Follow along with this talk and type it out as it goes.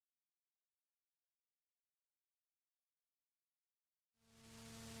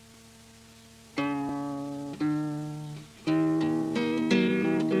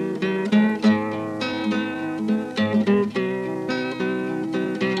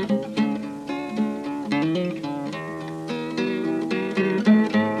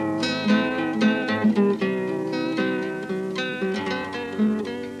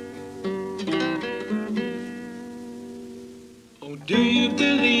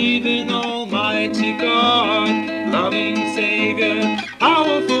believe in Almighty God, loving Savior,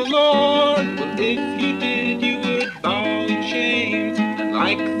 powerful Lord. Well, if you did, you would bow in shame, and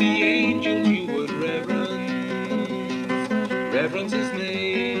like the angels you would reverence His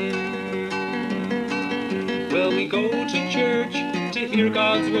name. Well, we go to church to hear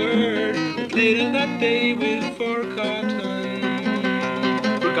God's word, but later that day we've forgotten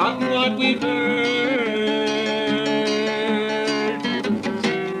what we've heard.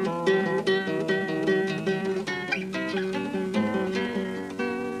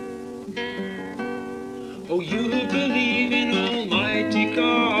 Oh, you who believe in Almighty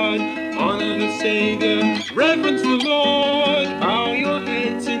God, honor the Savior, reverence the Lord, bow your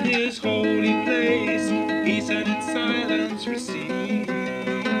heads in His holy place, peace and in silence receive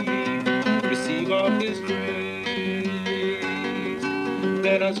of His grace.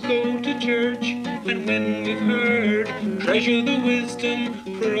 Let us go to church, and when we've heard, treasure the wisdom,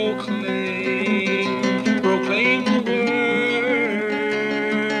 proclaim the word.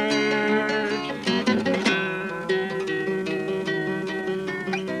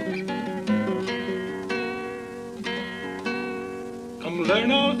 Come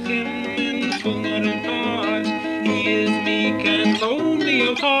learn of Him in full, not in part. He is meek and lonely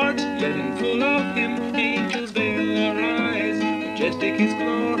of heart, yet in full of Him angels they'll arise, majestic His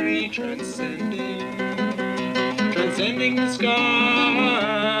glory transcending the skies.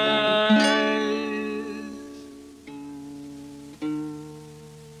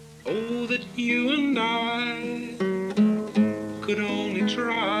 Oh, that you and I could only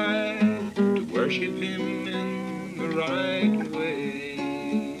try to worship Him in the right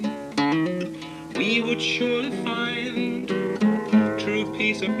way. We would surely find true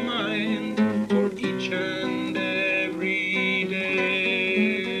peace of mind for each and every day.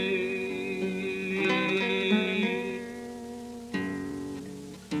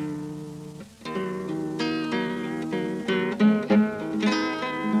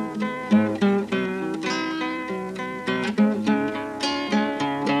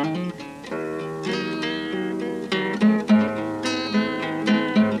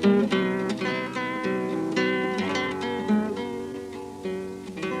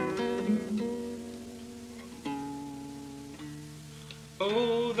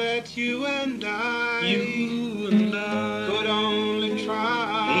 Oh, that you and I could only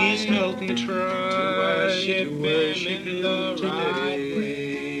try. Please help me try to worship Him in the right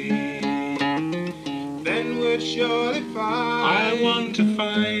way. Then would surely find I want to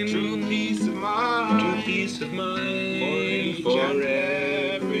find true peace of mind.